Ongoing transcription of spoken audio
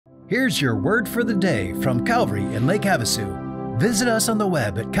Here's your word for the day from Calvary in Lake Havasu. Visit us on the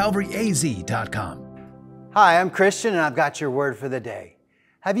web at calvaryaz.com. Hi, I'm Christian and I've got your word for the day.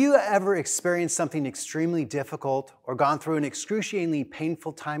 Have you ever experienced something extremely difficult or gone through an excruciatingly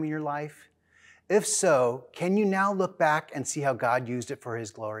painful time in your life? If so, can you now look back and see how God used it for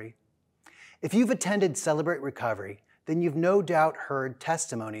His glory? If you've attended Celebrate Recovery, then you've no doubt heard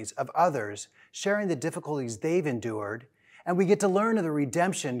testimonies of others sharing the difficulties they've endured, and we get to learn of the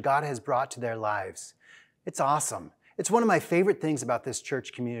redemption God has brought to their lives. It's awesome. It's one of my favorite things about this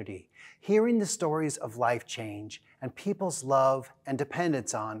church community, hearing the stories of life change and people's love and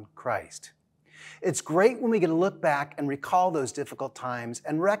dependence on Christ. It's great when we get to look back and recall those difficult times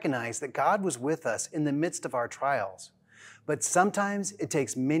and recognize that God was with us in the midst of our trials. But sometimes it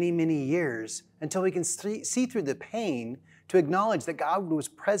takes many, many years until we can see through the pain to acknowledge that God was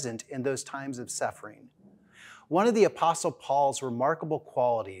present in those times of suffering. One of the Apostle Paul's remarkable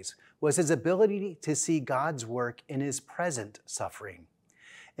qualities was his ability to see God's work in his present suffering.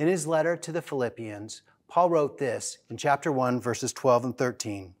 In his letter to the Philippians, Paul wrote this in chapter 1, verses 12 and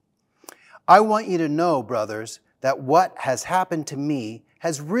 13. I want you to know, brothers, that what has happened to me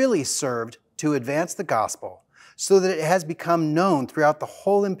has really served to advance the gospel, so that it has become known throughout the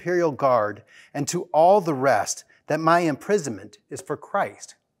whole imperial guard and to all the rest that my imprisonment is for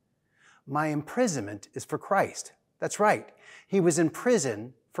Christ. My imprisonment is for Christ. That's right. He was in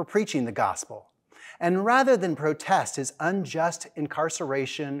prison for preaching the gospel. And rather than protest his unjust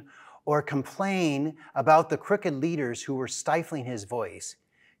incarceration or complain about the crooked leaders who were stifling his voice,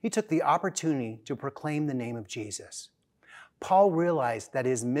 he took the opportunity to proclaim the name of Jesus. Paul realized that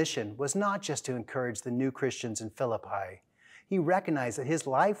his mission was not just to encourage the new Christians in Philippi. He recognized that his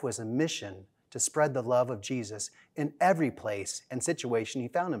life was a mission to spread the love of Jesus in every place and situation he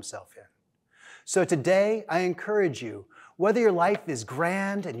found himself in. So today, I encourage you, whether your life is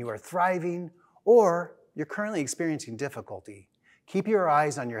grand and you are thriving, or you're currently experiencing difficulty, keep your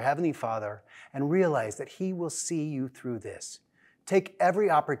eyes on your Heavenly Father and realize that He will see you through this. Take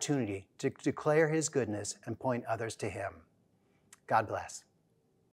every opportunity to declare His goodness and point others to Him. God bless.